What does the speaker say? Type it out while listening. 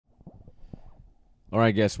All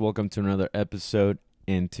right, guys, welcome to another episode.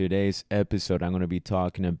 In today's episode, I'm going to be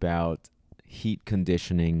talking about heat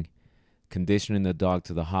conditioning, conditioning the dog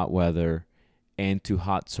to the hot weather and to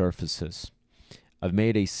hot surfaces. I've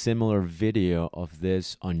made a similar video of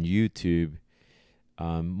this on YouTube,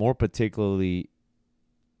 more particularly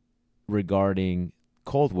regarding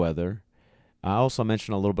cold weather. I also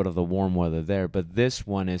mentioned a little bit of the warm weather there, but this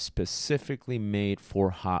one is specifically made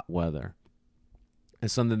for hot weather.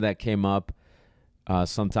 It's something that came up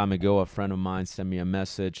some time ago. A friend of mine sent me a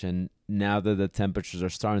message, and now that the temperatures are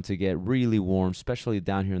starting to get really warm, especially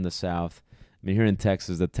down here in the south, I mean, here in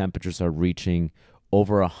Texas, the temperatures are reaching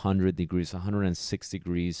over 100 degrees, 106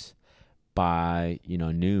 degrees by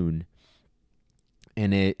noon,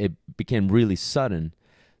 and it became really sudden.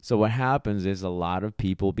 So what happens is a lot of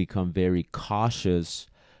people become very cautious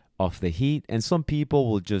of the heat, and some people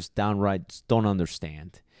will just downright don't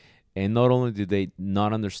understand. And not only do they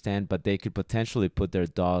not understand, but they could potentially put their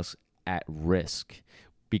dogs at risk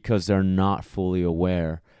because they're not fully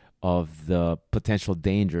aware of the potential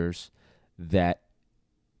dangers that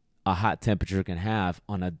a hot temperature can have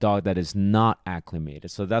on a dog that is not acclimated.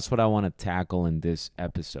 So that's what I want to tackle in this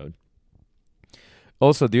episode.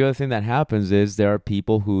 Also, the other thing that happens is there are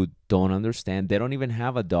people who don't understand. They don't even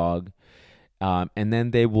have a dog. And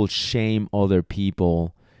then they will shame other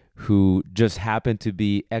people who just happen to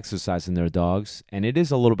be exercising their dogs, and it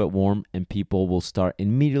is a little bit warm, and people will start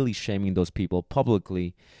immediately shaming those people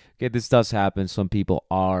publicly. Okay, this does happen. Some people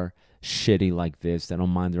are shitty like this. They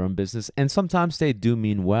don't mind their own business, and sometimes they do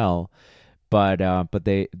mean well, but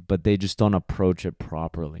they just don't approach it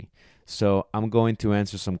properly. So I'm going to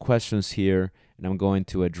answer some questions here, and I'm going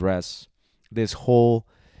to address this whole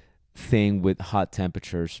thing with hot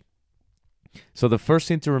temperatures. So the first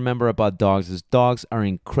thing to remember about dogs is dogs are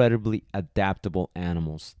incredibly adaptable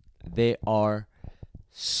animals. They are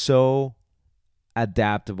so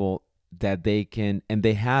adaptable that they can, and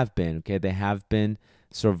they have been, okay, they have been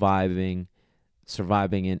surviving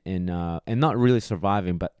and not really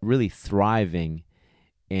surviving, but really thriving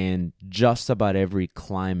in just about every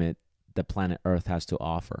climate the planet Earth has to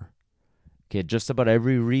offer. Okay, just about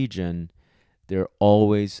every region, there are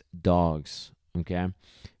always dogs, okay?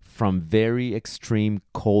 From very extreme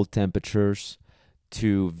cold temperatures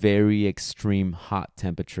to very extreme hot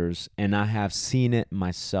temperatures, and I have seen it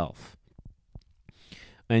myself.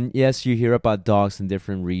 And yes, you hear about dogs in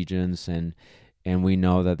different regions, and we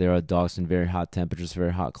know that there are dogs in very hot temperatures,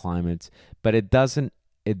 very hot climates, but it doesn't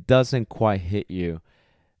quite hit you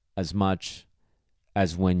as much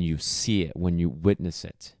as when you see it, when you witness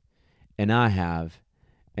it. And I have,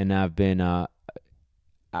 and I've been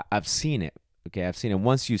I've seen it. Okay, I've seen it.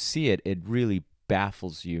 Once you see it, it really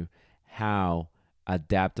baffles you how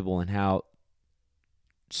adaptable and how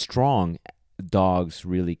strong dogs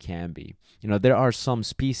really can be. There are some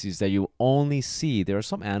species that you only see. There are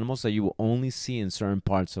some animals that you will only see in certain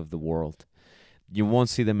parts of the world. You won't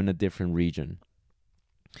see them in a different region,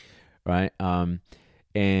 right? And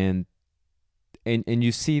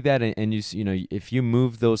you see that, and if you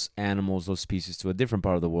move those animals, those species to a different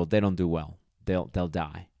part of the world, they don't do well. They'll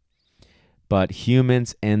die. But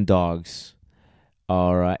humans and dogs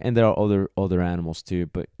are, and there are other animals too.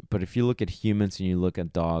 But if you look at humans and you look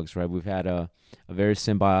at dogs, right? We've had a very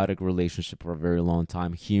symbiotic relationship for a very long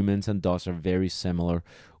time. Humans and dogs are very similar.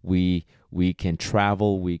 We can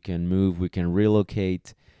travel, we can move, we can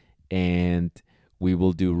relocate, and we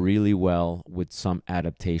will do really well with some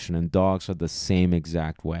adaptation. And dogs are the same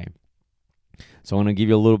exact way. So I'm going to give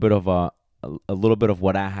you a little bit of a little bit of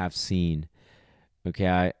what I have seen.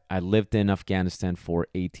 Okay, I lived in Afghanistan for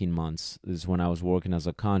 18 months. This is when I was working as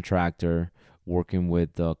a contractor, working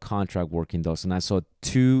with contract working dogs. And I saw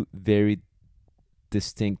two very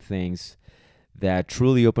distinct things that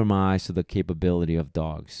truly opened my eyes to the capability of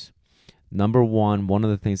dogs. Number one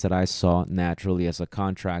of the things that I saw naturally as a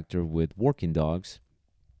contractor with working dogs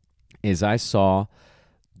is I saw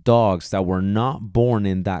dogs that were not born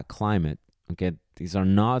in that climate. Okay, these are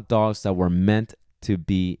not dogs that were meant to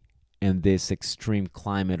be in this extreme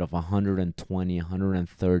climate of 120,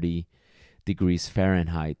 130 degrees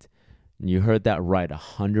Fahrenheit. And you heard that right,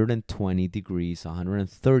 120 degrees,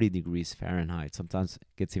 130 degrees Fahrenheit. Sometimes it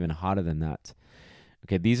gets even hotter than that.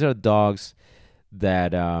 Okay, these are dogs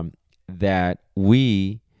that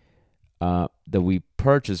we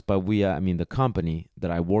purchased, but I mean the company that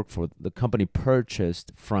I work for, the company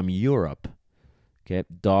purchased from Europe. Okay,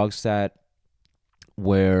 dogs that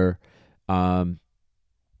were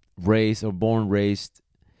raised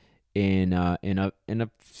in a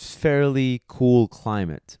fairly cool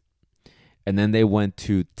climate, and then they went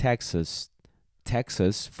to Texas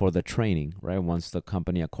Texas for the training, right? Once the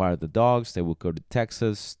company acquired the dogs, they would go to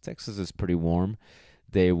Texas. Texas is pretty warm.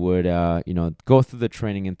 They would, go through the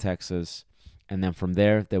training in Texas, and then from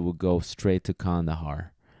there they would go straight to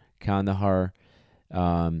Kandahar. Kandahar,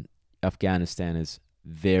 Afghanistan is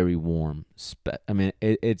very warm. I mean,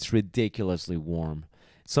 it's ridiculously warm.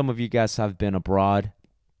 Some of you guys have been abroad.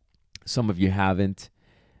 Some of you haven't.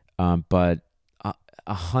 But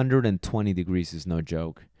 120 degrees is no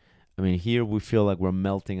joke. I mean, here we feel like we're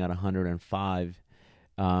melting at 105.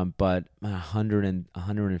 But 100 and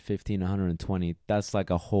 115, 120, that's like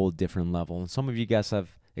a whole different level. And some of you guys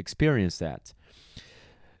have experienced that.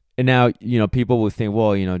 And now, people will think,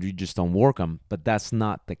 well, you just don't work them. But that's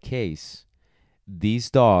not the case. These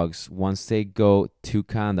dogs, once they go to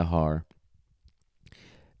Kandahar,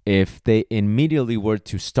 if they immediately were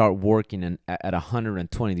to start working at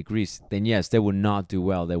 120 degrees, then yes, they would not do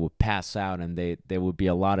well. They would pass out, and there would be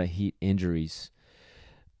a lot of heat injuries.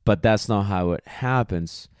 But that's not how it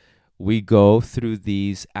happens. We go through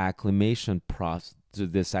these acclimation process.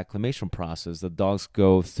 The dogs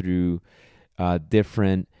go through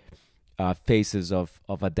different phases of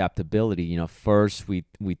adaptability. First we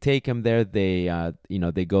take them there. They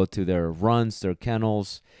go to their runs, their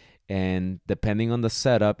kennels, and depending on the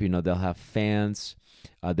setup, they'll have fans.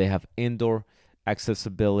 They have indoor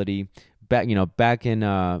accessibility. Back in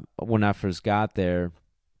when I first got there,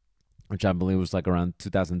 which I believe was like around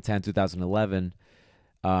 2010, 2011,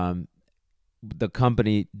 the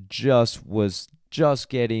company was just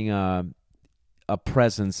getting a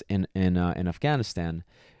presence in Afghanistan.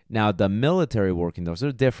 Now, the military working dogs,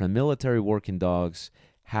 they're different. Military working dogs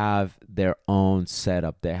have their own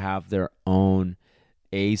setup. They have their own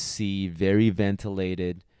AC, very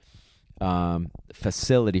ventilated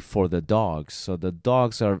facility for the dogs. So the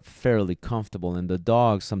dogs are fairly comfortable, and the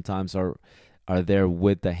dogs sometimes are there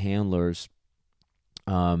with the handlers.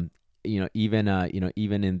 Even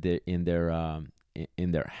in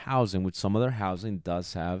their housing, which some of their housing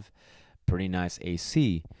does have pretty nice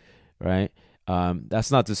AC, right?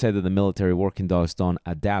 That's not to say that the military working dogs don't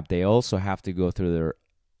adapt. They also have to go through their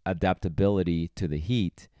adaptability to the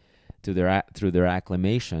heat, through their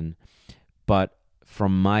acclimation. But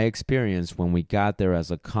from my experience, when we got there as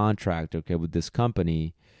a contractor, with this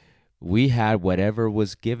company, we had whatever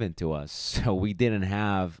was given to us. So we didn't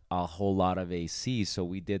have a whole lot of AC. So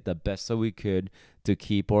we did the best that we could to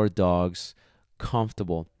keep our dogs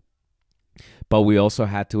comfortable. But we also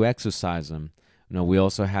had to exercise them. We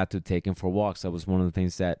also had to take them for walks. That was one of the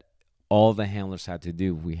things that all the handlers had to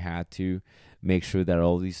do. We had to make sure that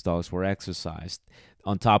all these dogs were exercised.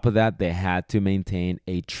 On top of that, they had to maintain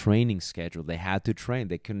a training schedule. They had to train.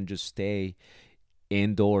 They couldn't just stay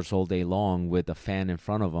indoors all day long with a fan in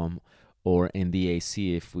front of them or in the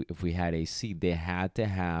AC. If we had AC, they had to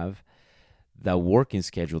have the working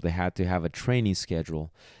schedule. They had to have a training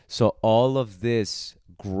schedule. So all of this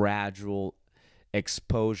gradual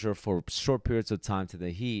exposure for short periods of time to the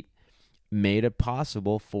heat made it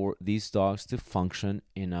possible for these dogs to function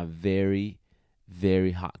in a very,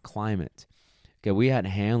 very hot climate. We had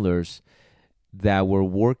handlers that were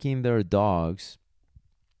working their dogs,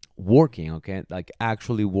 like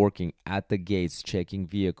actually working at the gates, checking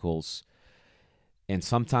vehicles. And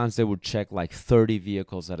sometimes they would check like 30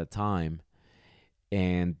 vehicles at a time.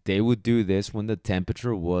 And they would do this when the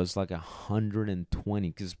temperature was like 120.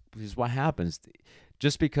 Because what happens,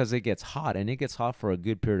 just because it gets hot, and it gets hot for a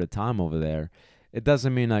good period of time over there, it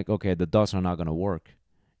doesn't mean like, okay, the dogs are not going to work.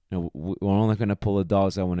 We're only going to pull the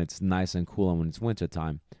dogs out when it's nice and cool and when it's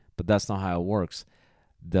wintertime. But that's not how it works.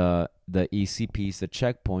 The ECPs, the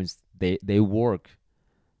checkpoints, they work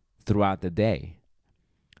throughout the day.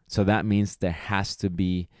 So that means there has to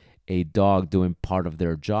be a dog doing part of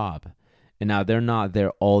their job. And now they're not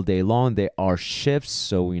there all day long. There are shifts.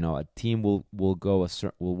 So, a team will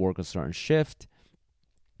work a certain shift.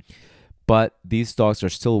 But these dogs are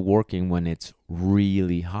still working when it's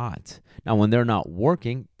really hot. Now, when they're not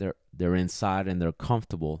working, they're inside and they're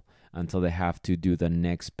comfortable until they have to do the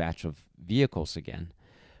next batch of vehicles again.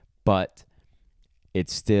 But it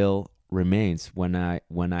still remains. When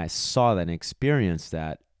I saw that and experienced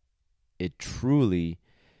that, it truly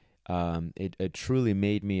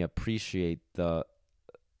made me appreciate the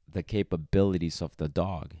capabilities of the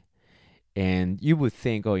dog. And you would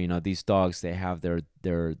think, these dogs, they have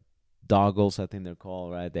their doggles, I think they're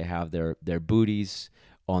called, right? They have their booties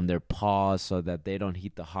on their paws so that they don't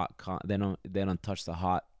heat the hot they don't touch the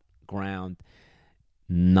hot ground.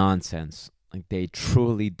 Nonsense. Like, they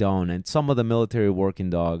truly don't. And some of the military working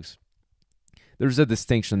dogs, there's a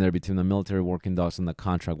distinction there between the military working dogs and the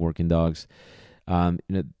contract working dogs.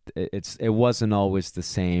 It wasn't always the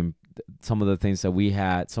same. some of the things that we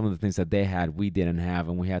had, some of the things that they had, we didn't have,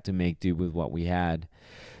 and we had to make do with what we had.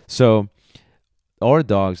 So our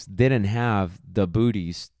dogs didn't have the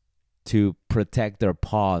booties to protect their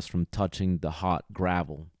paws from touching the hot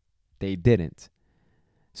gravel. They didn't.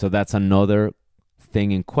 So that's another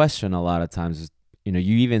thing in question a lot of times. Is,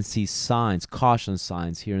 you even see signs, caution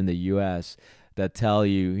signs here in the U.S. that tell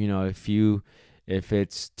you, if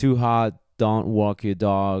it's too hot, don't walk your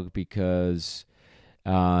dog because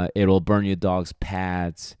it'll burn your dog's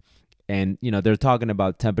pads. And, they're talking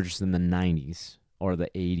about temperatures in the 90s or the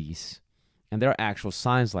 80s. And there are actual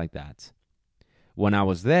signs like that. When I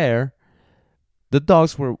was there, the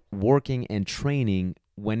dogs were working and training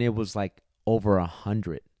when it was like over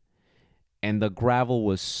 100. And the gravel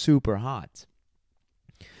was super hot.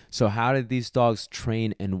 So how did these dogs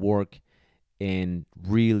train and work in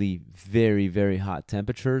really very, very hot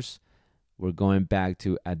temperatures? We're going back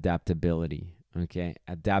to adaptability. Okay,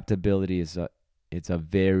 adaptability it's a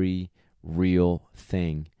very real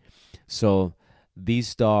thing. So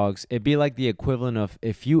these dogs, it'd be like the equivalent of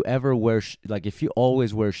if you ever wear if you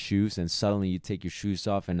always wear shoes and suddenly you take your shoes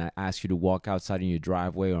off and I ask you to walk outside in your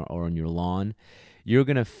driveway or on your lawn, you're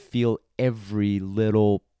gonna feel every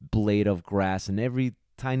little blade of grass and every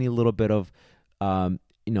tiny little bit of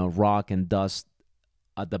rock and dust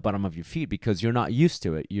at the bottom of your feet because you're not used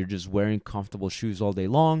to it. You're just wearing comfortable shoes all day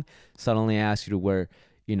long. Suddenly I ask you to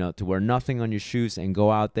wear nothing on your shoes and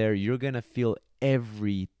go out there, you're going to feel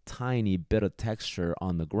every tiny bit of texture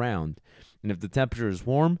on the ground. And if the temperature is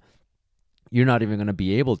warm, you're not even going to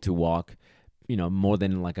be able to walk, more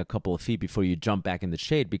than like a couple of feet before you jump back in the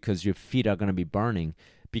shade because your feet are going to be burning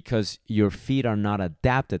because your feet are not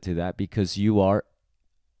adapted to that because you are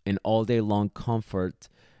in all day long comfort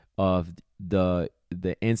of the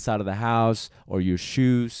inside of the house or your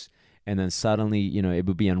shoes. And then suddenly, it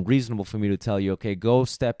would be unreasonable for me to tell you, okay, go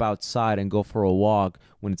step outside and go for a walk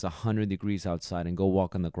when it's 100 degrees outside and go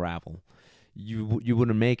walk on the gravel. You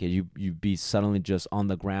wouldn't make it. You'd be suddenly just on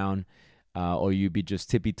the ground or you'd be just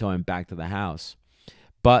tippy-toeing back to the house.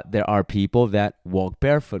 But there are people that walk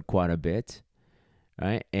barefoot quite a bit,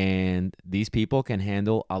 right? And these people can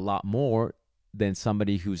handle a lot more than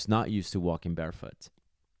somebody who's not used to walking barefoot,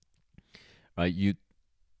 right?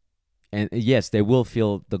 And yes, they will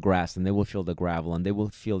feel the grass and they will feel the gravel and they will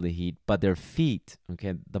feel the heat, but their feet,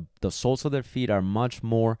 okay, the soles of their feet are much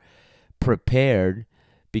more prepared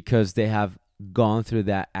because they have gone through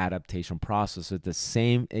that adaptation process. It's the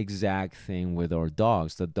same exact thing with our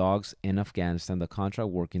dogs. The dogs in Afghanistan, the contract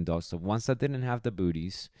working dogs, the ones that didn't have the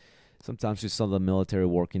booties, sometimes you saw the military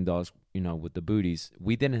working dogs, with the booties.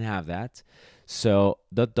 We didn't have that. So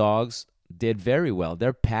the dogs did very well.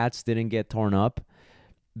 Their pads didn't get torn up.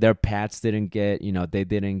 Their pads didn't get, they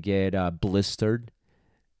didn't get blistered.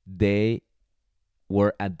 They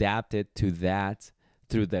were adapted to that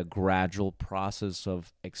through the gradual process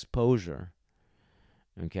of exposure.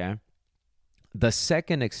 Okay. The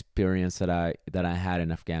second experience that I had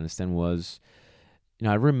in Afghanistan was,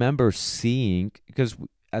 I remember seeing, because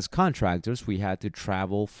as contractors, we had to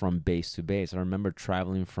travel from base to base. I remember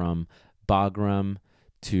traveling from Bagram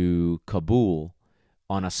to Kabul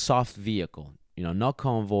on a soft vehicle. Not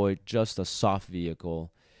convoy, just a soft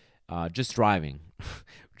vehicle, just driving.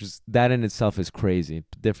 Just that in itself is crazy.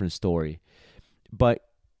 Different story. But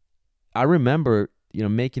I remember,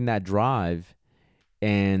 making that drive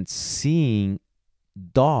and seeing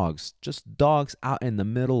just dogs out in the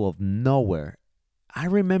middle of nowhere. I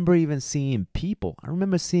remember even seeing people. I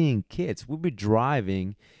remember seeing kids. We'd be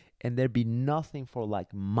driving and there'd be nothing for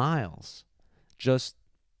like miles. Just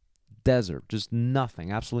desert, just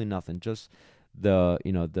nothing, absolutely nothing. Just the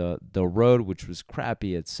road, which was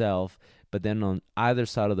crappy itself, but then on either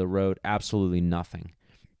side of the road, absolutely nothing.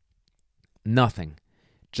 Nothing.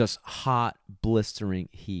 Just hot, blistering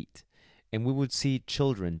heat. And we would see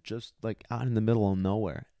children just like out in the middle of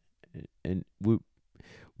nowhere. And we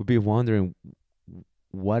would be wondering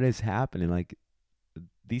what is happening. Like,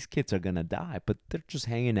 these kids are going to die, but they're just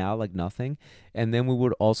hanging out like nothing. And then we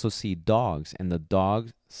would also see dogs, and the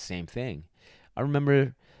dogs, same thing. I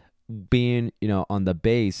remember being, on the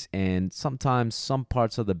base, and sometimes some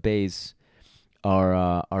parts of the base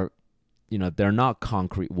are they're not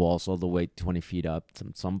concrete walls all the way 20 feet up.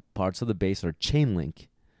 Some parts of the base are chain link.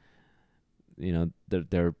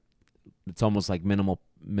 They're it's almost like minimal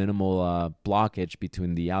blockage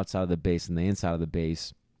between the outside of the base and the inside of the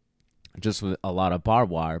base, just with a lot of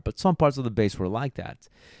barbed wire. But some parts of the base were like that.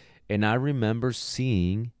 And I remember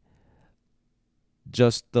seeing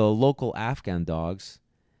just the local Afghan dogs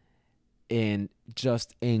in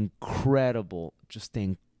just incredible,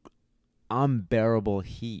 unbearable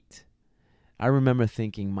heat. I remember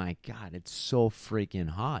thinking, my God, it's so freaking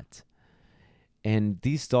hot. And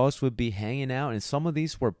these dogs would be hanging out, and some of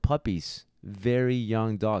these were puppies, very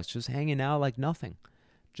young dogs, just hanging out like nothing,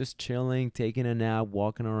 just chilling, taking a nap,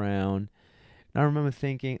 walking around. And I remember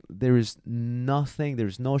thinking, there is nothing,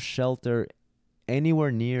 there's no shelter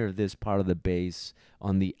anywhere near this part of the base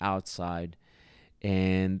on the outside.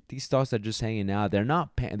 And these dogs are just hanging out. They're not,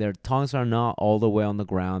 their tongues are not all the way on the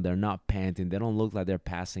ground. They're not panting. They don't look like they're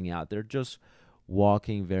passing out. They're just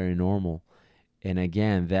walking very normal. And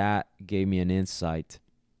again, that gave me an insight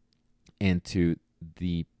into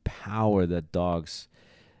the power that dogs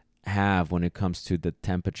have when it comes to the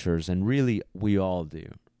temperatures. And really, we all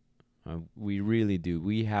do. We really do.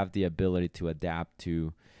 We have the ability to adapt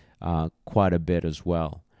to quite a bit as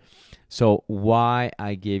well. So why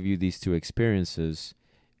I gave you these two experiences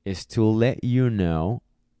is to let you know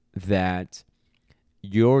that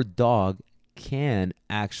your dog can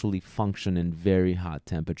actually function in very hot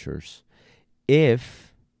temperatures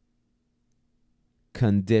if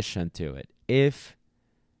conditioned to it, if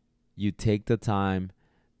you take the time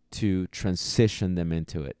to transition them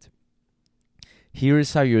into it. Here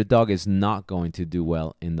is how your dog is not going to do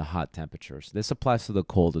well in the hot temperatures. This applies to the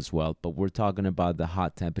cold as well, but we're talking about the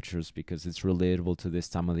hot temperatures because it's relatable to this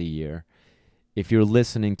time of the year. If you're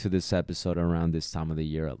listening to this episode around this time of the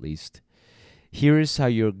year at least, here is how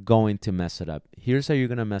you're going to mess it up. Here's how you're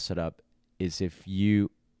going to mess it up is if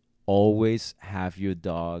you always have your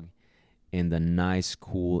dog in the nice,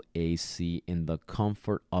 cool AC, in the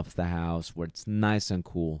comfort of the house where it's nice and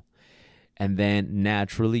cool. And then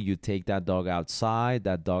naturally you take that dog outside.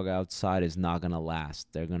 That dog outside is not going to last.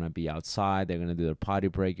 They're going to be outside. They're going to do their potty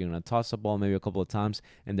break. You're going to toss the ball maybe a couple of times,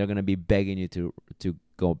 and they're going to be begging you to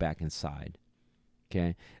go back inside.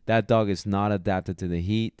 Okay? That dog is not adapted to the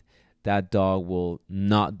heat. That dog will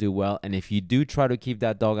not do well. And if you do try to keep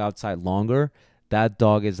that dog outside longer, that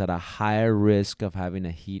dog is at a higher risk of having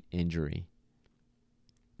a heat injury.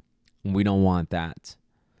 We don't want that.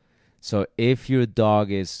 So if your dog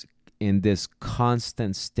is in this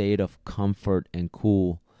constant state of comfort and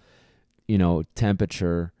cool,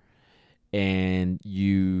 temperature, and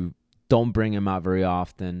you don't bring him out very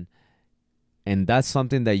often, and that's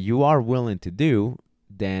something that you are willing to do,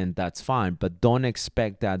 then that's fine. But don't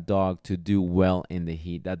expect that dog to do well in the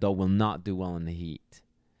heat. That dog will not do well in the heat.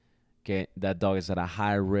 Okay, that dog is at a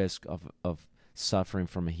higher risk of suffering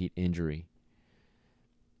from a heat injury.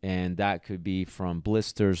 And that could be from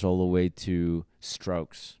blisters all the way to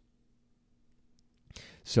strokes.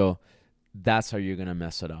 So that's how you're going to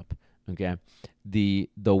mess it up, okay? The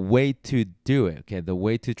way to do it, okay, the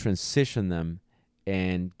way to transition them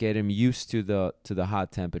and get them used to the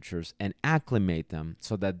hot temperatures and acclimate them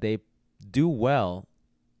so that they do well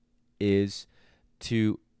is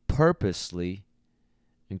to purposely,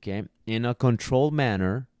 okay, in a controlled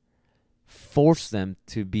manner, force them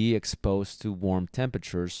to be exposed to warm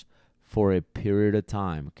temperatures for a period of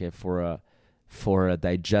time, okay, for a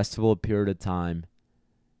digestible period of time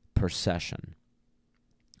per session.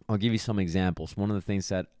 I'll give you some examples. One of the things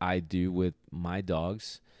that I do with my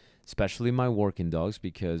dogs, especially my working dogs,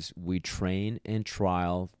 because we train and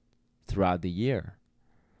trial throughout the year.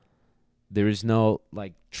 There is no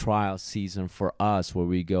trial season for us where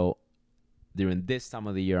we go, during this time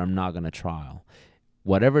of the year, I'm not going to trial.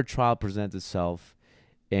 Whatever trial presents itself,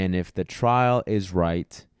 and if the trial is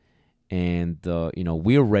right and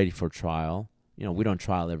we're ready for trial, we don't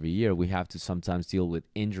trial every year. We have to sometimes deal with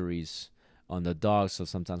injuries on the dog, so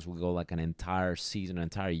sometimes we go an entire season, an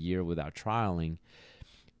entire year without trialing.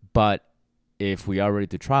 But if we are ready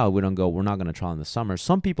to trial, we're not going to trial in the summer.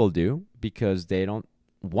 Some people do because they don't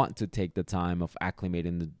want to take the time of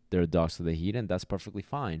acclimating their dogs to the heat, and that's perfectly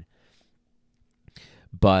fine.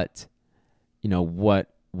 But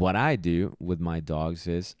what I do with my dogs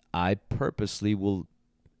is I purposely will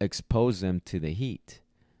expose them to the heat.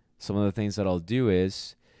 Some of the things that I'll do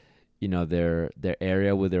is, their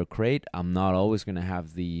area with their crate, I'm not always going to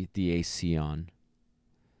have the AC on.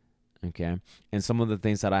 Okay? And some of the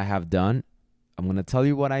things that I have done, I'm going to tell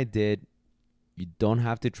you what I did. You don't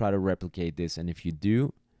have to try to replicate this. And if you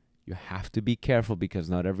do, you have to be careful because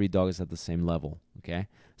not every dog is at the same level. Okay?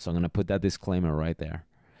 So I'm going to put that disclaimer right there.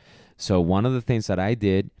 So one of the things that I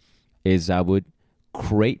did is I would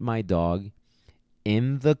crate my dog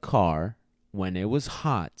in the car when it was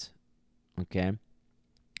hot, okay,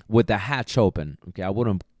 with the hatch open. Okay, I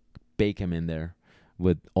wouldn't bake him in there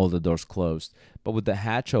with all the doors closed, but with the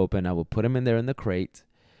hatch open, I would put him in there in the crate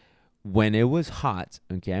when it was hot,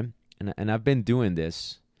 okay, and I've been doing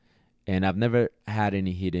this, and I've never had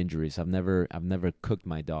any heat injuries. I've never cooked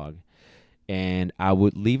my dog. And I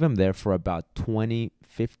would leave them there for about 20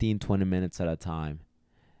 minutes at a time.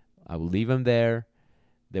 I would leave them there.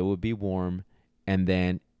 They would be warm. And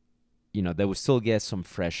then, they would still get some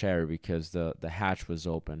fresh air because the hatch was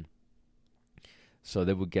open. So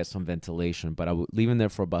they would get some ventilation. But I would leave them there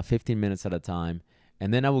for about 15 minutes at a time.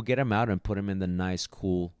 And then I would get them out and put them in the nice,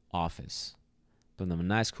 cool office. Put them in a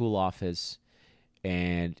nice, cool office.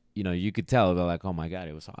 And, you could tell they're like, oh my God,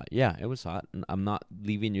 it was hot. Yeah, it was hot. And I'm not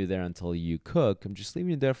leaving you there until you cook. I'm just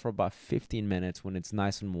leaving you there for about 15 minutes when it's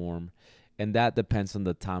nice and warm. And that depends on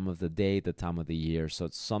the time of the day, the time of the year. So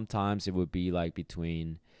sometimes it would be like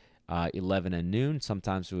between 11 and noon.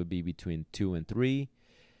 Sometimes it would be between 2 and 3.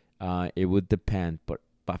 It would depend. But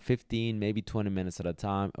about 15, maybe 20 minutes at a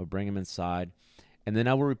time, I'll bring them inside. And then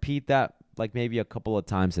I will repeat that like maybe a couple of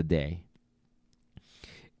times a day.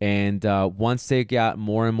 And once they got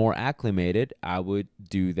more and more acclimated, I would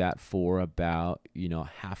do that for about,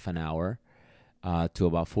 half an hour to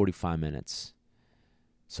about 45 minutes.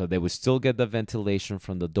 So they would still get the ventilation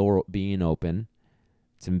from the door being open.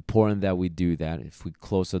 It's important that we do that. If we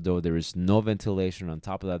close the door, there is no ventilation. On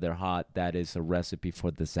top of that, they're hot. That is a recipe for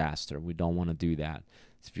disaster. We don't want to do that.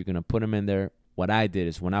 So if you're going to put them in there, what I did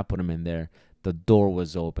is when I put them in there, the door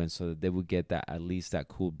was open so that they would get that at least that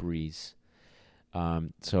cool breeze.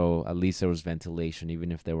 So at least there was ventilation,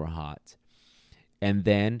 even if they were hot. And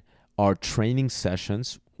then our training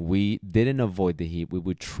sessions, we didn't avoid the heat. We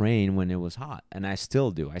would train when it was hot. And I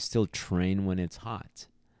still do. I still train when it's hot.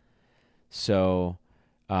 So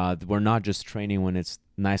we're not just training when it's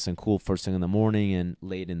nice and cool first thing in the morning and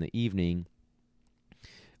late in the evening.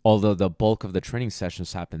 Although the bulk of the training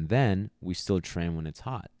sessions happen then, we still train when it's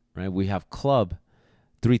hot, right? We have club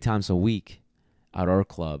 3 times a week at our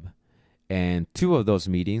club. And 2 of those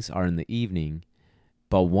meetings are in the evening,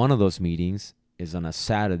 but one of those meetings is on a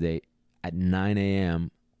Saturday at 9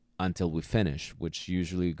 a.m. until we finish, which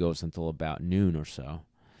usually goes until about noon or so.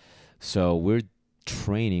 So we're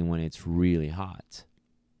training when it's really hot.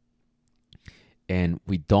 And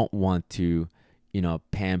we don't want to,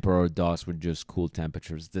 pamper our dogs with just cool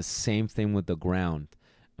temperatures. The same thing with the ground,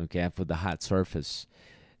 okay, for the hot surface.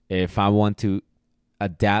 If I want to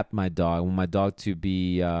adapt my dog, I want my dog to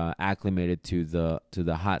be acclimated to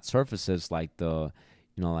the hot surfaces like the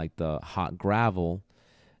hot gravel,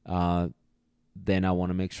 then I want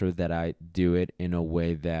to make sure that I do it in a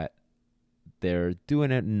way that they're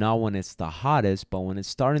doing it not when it's the hottest, but when it's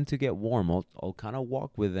starting to get warm. I'll kind of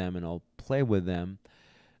walk with them and I'll play with them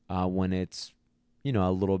when it's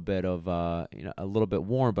a little bit of a little bit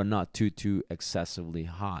warm, but not too excessively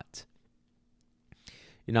hot.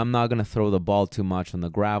 I'm not going to throw the ball too much on the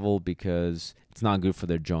gravel because it's not good for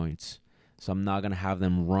their joints. So I'm not going to have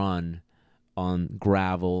them run on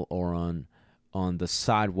gravel or on the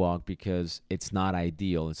sidewalk because it's not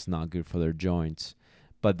ideal. It's not good for their joints.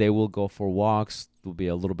 But they will go for walks. There'll be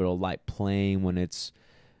a little bit of light playing when it's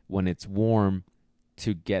warm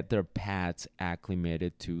to get their pads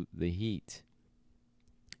acclimated to the heat.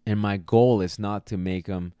 And my goal is not to make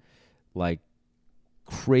them like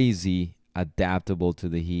crazy adaptable to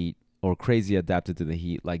the heat or crazy adapted to the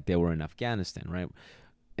heat like they were in Afghanistan, right?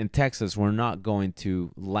 In Texas, we're not going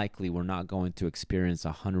to experience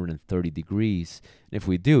 130 degrees. And if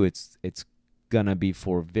we do, it's gonna be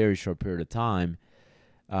for a very short period of time.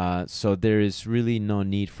 So there is really no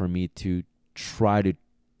need for me to try to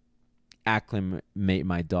acclimate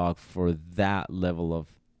my dog for that level of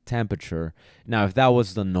temperature. Now, if that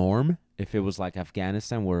was the norm, if it was like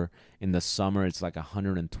Afghanistan where in the summer it's like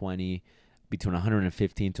 120, between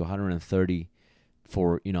 115 to 130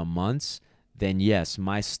 for months, then yes,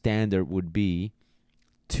 my standard would be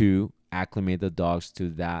to acclimate the dogs to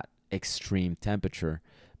that extreme temperature.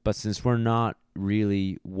 But since we're not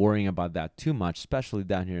really worrying about that too much, especially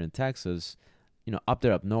down here in Texas, up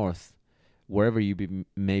there up north, wherever you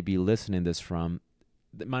may be listening this from,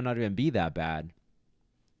 it might not even be that bad.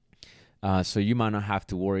 So you might not have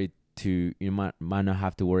to worry might not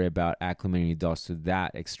have to worry about acclimating your dogs to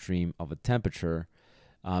that extreme of a temperature.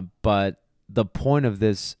 But the point of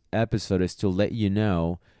this episode is to let you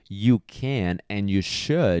know you can and you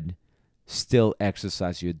should still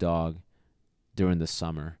exercise your dog during the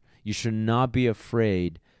summer. You should not be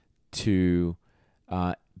afraid to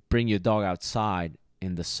bring your dog outside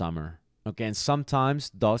in the summer. Okay, and sometimes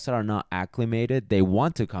dogs that are not acclimated, they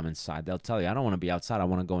want to come inside. They'll tell you, I don't want to be outside, I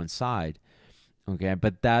want to go inside. Okay,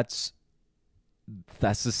 but that's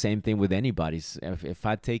the same thing with anybody. If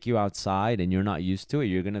I take you outside and you're not used to it,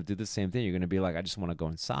 you're going to do the same thing. You're going to be like, I just want to go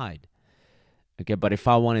inside. Okay, but if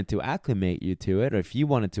I wanted to acclimate you to it, or if you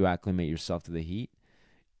wanted to acclimate yourself to the heat,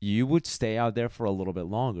 you would stay out there for a little bit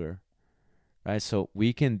longer. right? So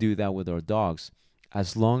we can do that with our dogs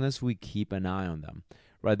as long as we keep an eye on them,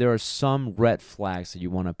 right? There are some red flags that you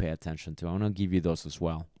want to pay attention to. I'm going to give you those as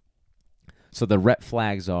well. So the red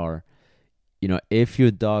flags are, if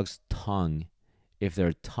your dog's tongue, if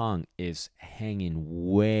their tongue is hanging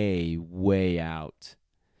way, way out,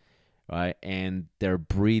 right? And their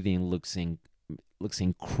breathing looks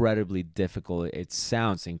incredibly difficult. It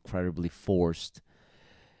sounds incredibly forced.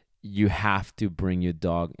 You have to bring your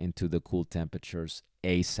dog into the cool temperatures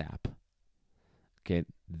ASAP. Okay,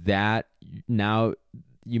 that now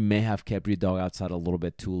you may have kept your dog outside a little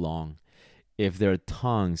bit too long. If their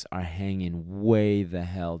tongues are hanging way the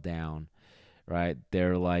hell down, right?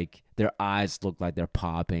 They're like, their eyes look like they're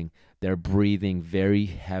popping. They're breathing very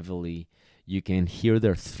heavily. You can hear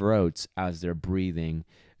their throats as they're breathing.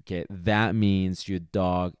 Okay, that means your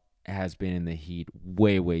dog has been in the heat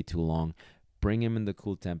way, way too long. Bring him in the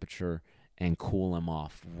cool temperature and cool him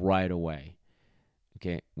off right away.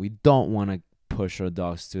 Okay, we don't want to push our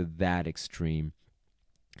dogs to that extreme,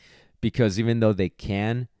 because even though they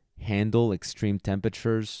can handle extreme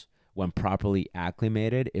temperatures when properly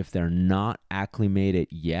acclimated, if they're not acclimated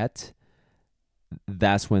yet,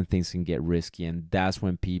 that's when things can get risky, and that's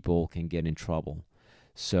when people can get in trouble.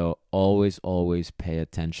 So always, always pay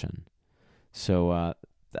attention. So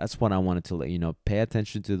that's what I wanted to let you know. Pay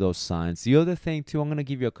attention to those signs. The other thing too, I'm going to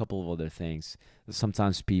give you a couple of other things.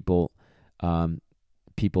 Sometimes people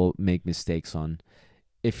make mistakes on.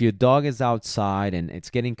 If your dog is outside and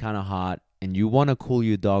it's getting kind of hot and you want to cool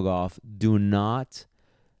your dog off, do not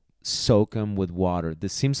soak them with water.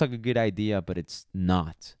 This seems like a good idea, but it's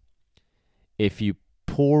not. If you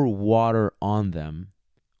pour water on them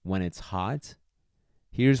when it's hot,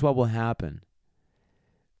 here's what will happen.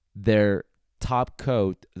 Their top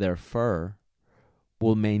coat, their fur,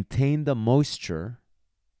 will maintain the moisture,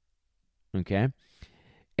 okay?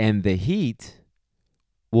 And the heat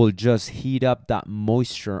will just heat up that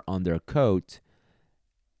moisture on their coat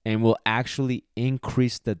and will actually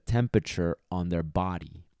increase the temperature on their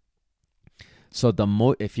body. So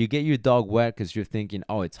if you get your dog wet because you're thinking,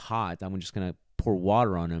 oh, it's hot, I'm just going to pour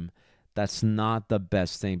water on him, that's not the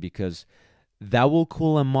best thing, because that will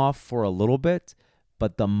cool him off for a little bit,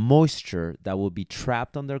 but the moisture that will be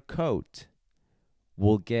trapped on their coat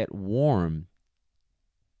will get warm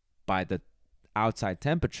by the outside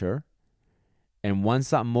temperature. And once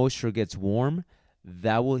that moisture gets warm,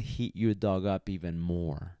 that will heat your dog up even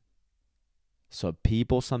more. So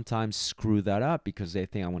people sometimes screw that up because they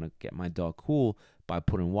think, I want to get my dog cool by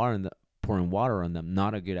pouring water on them.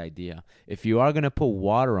 Not a good idea. If you are going to put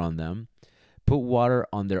water on them, put water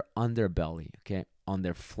on their underbelly, okay? On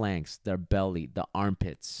their flanks, their belly, the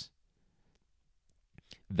armpits.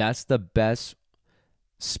 That's the best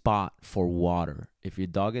spot for water. If your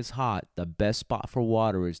dog is hot, the best spot for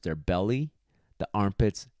water is their belly, the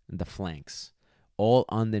armpits, and the flanks. All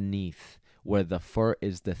underneath where the fur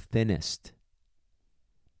is the thinnest.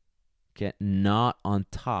 Okay, not on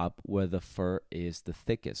top where the fur is the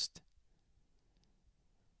thickest.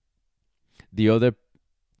 The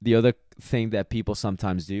other thing that people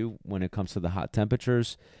sometimes do when it comes to the hot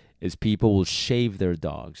temperatures is people will shave their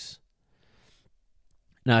dogs.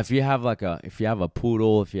 Now, if you have a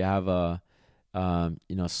poodle, if you have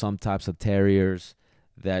some types of terriers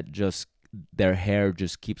that just their hair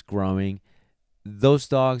just keeps growing, those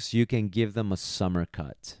dogs, you can give them a summer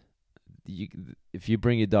cut. If you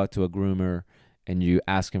bring your dog to a groomer and you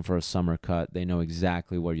ask him for a summer cut, they know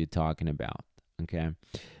exactly what you're talking about. Okay.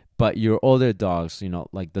 But your older dogs,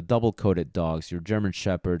 like the double-coated dogs, your German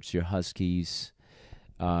Shepherds, your Huskies,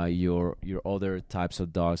 your other types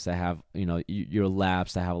of dogs that have, your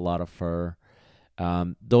Labs that have a lot of fur.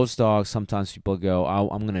 Those dogs, sometimes people go,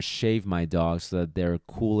 I'm going to shave my dogs so that they're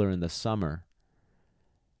cooler in the summer.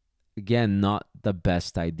 Again, not the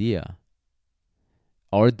best idea.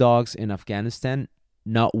 Our dogs in Afghanistan,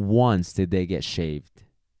 not once did they get shaved.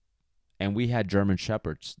 And we had German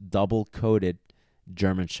Shepherds, double-coated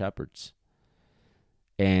German Shepherds.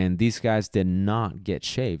 And these guys did not get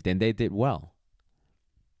shaved, and they did well.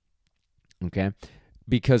 Okay?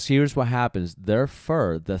 Because here's what happens. Their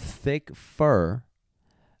fur, the thick fur,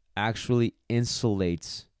 actually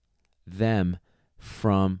insulates them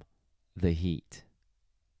from the heat.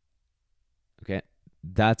 Okay?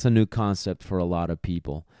 That's a new concept for a lot of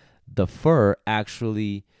people. The fur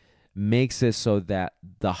actually makes it so that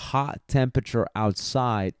the hot temperature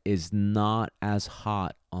outside is not as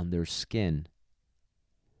hot on their skin.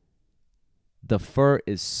 The fur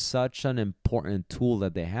is such an important tool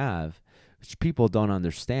that they have, which people don't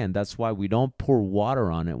understand. That's why we don't pour water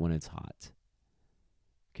on it when it's hot.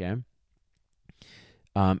 Okay?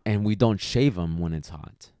 And we don't shave them when it's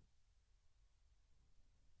hot.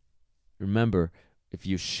 Remember, if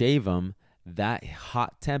you shave them, that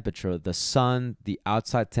hot temperature, the sun, the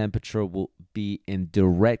outside temperature will be in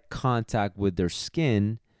direct contact with their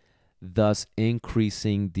skin, thus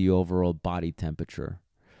increasing the overall body temperature.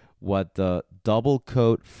 What the double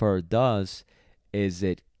coat fur does is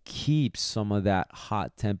it keeps some of that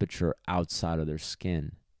hot temperature outside of their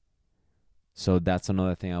skin. So that's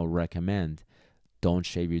another thing I would recommend. Don't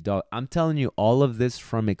shave your dog. I'm telling you all of this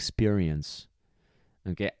from experience.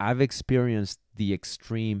 Okay, I've experienced the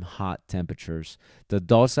extreme hot temperatures. The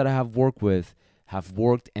dogs that I have worked with have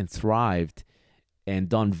worked and thrived and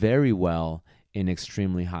done very well in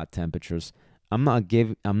extremely hot temperatures. I'm not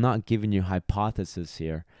giving you hypothesis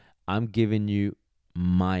here. I'm giving you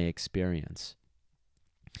my experience.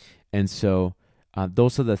 And so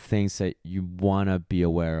those are the things that you want to be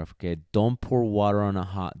aware of. Okay, don't pour water on a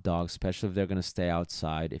hot dog, especially if they're going to stay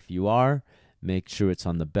outside. If you are, make sure it's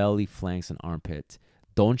on the belly, flanks, and armpit.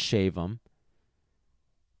 Don't shave them.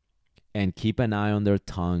 And keep an eye on their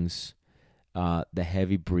tongues, the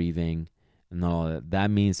heavy breathing, and all that.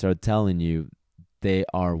 That means they're telling you they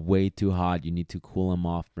are way too hot. You need to cool them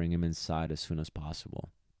off, bring them inside as soon as possible.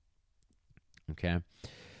 Okay?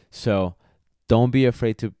 So don't be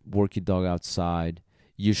afraid to work your dog outside.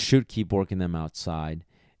 You should keep working them outside.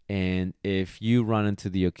 And if you run into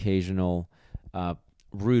the occasional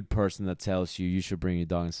rude person that tells you you should bring your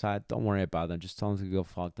dog inside, don't worry about them. Just tell them to go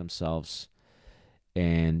fuck themselves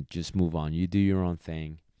and just move on. You do your own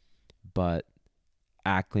thing, but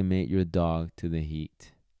acclimate your dog to the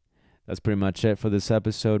heat. That's pretty much it for this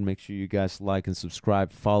episode. Make sure you guys like and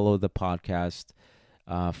subscribe. Follow the podcast.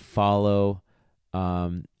 Follow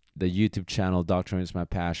the YouTube channel, Dog Training is My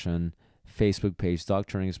Passion. Facebook page, Dog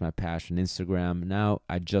Training is My Passion. Instagram. Now,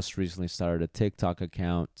 I just recently started a TikTok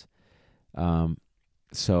account.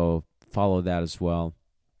 So follow that as well.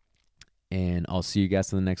 And I'll see you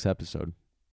guys in the next episode.